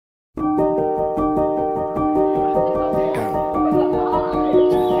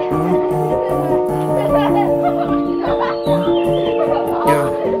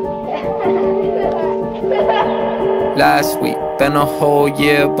last week. Been a whole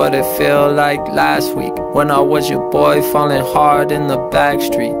year, but it feel like last week, when I was your boy falling hard in the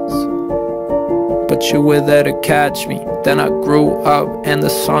backstreets. But you were there to catch me. Then I grew up and the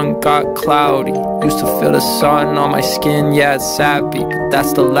sun got cloudy. Used to feel the sun on my skin, yeah, it's sappy. But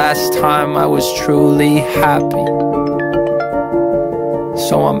that's the last time I was truly happy.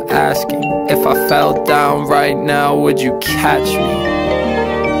 So I'm asking, if I fell down right now, would you catch me?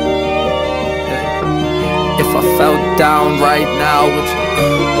 If I fell down right now, would you?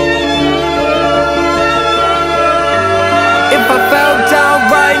 If I fell down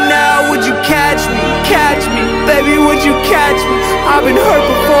right now, would you catch me? Catch me, baby, would you catch me? I've been hurt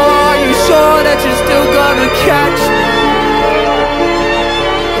before, are you sure that you're still gonna catch me?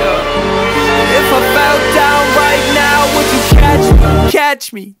 If I fell down right now, would you catch me? Catch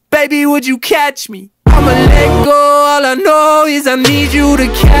me, baby, would you catch me? I'ma let go, all I know is I need you to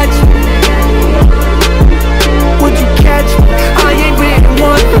catch me. Would you catch me? I ain't written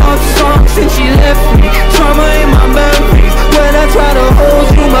one love song since she left me. Trauma in my memories. When I try to hold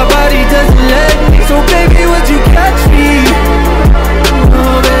you, my body doesn't let me. So baby, would you catch me?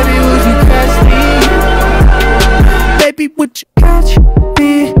 Oh baby, would you catch me? Baby, would you catch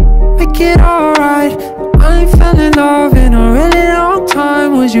me? Make it alright. I ain't fell in love in a really long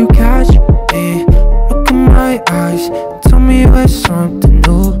time. Would you catch me? Look in my eyes, tell me what's something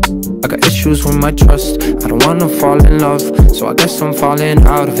new. I got issues with my trust, I don't wanna fall in love, so I guess I'm falling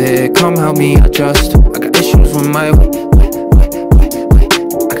out of it. Come help me adjust. I got issues with my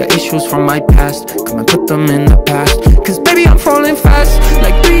I got issues from my past, come and put them in the past. Cause baby, I'm falling fast,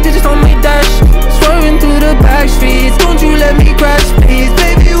 like 3 digits on my dash. Swerving through the back streets, don't you let me crash, please.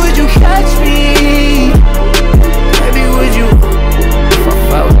 Baby, would you catch me? Baby, would you? If I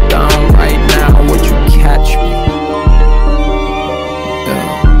fell down right now, would you catch me?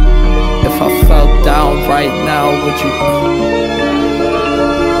 If I fell down right now, would you?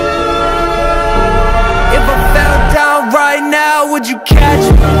 If I fell down right now, would you catch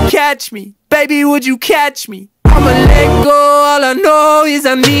me? Catch me, baby, would you catch me? I'ma let go, all I know is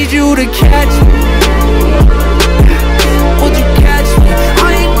I need you to catch me.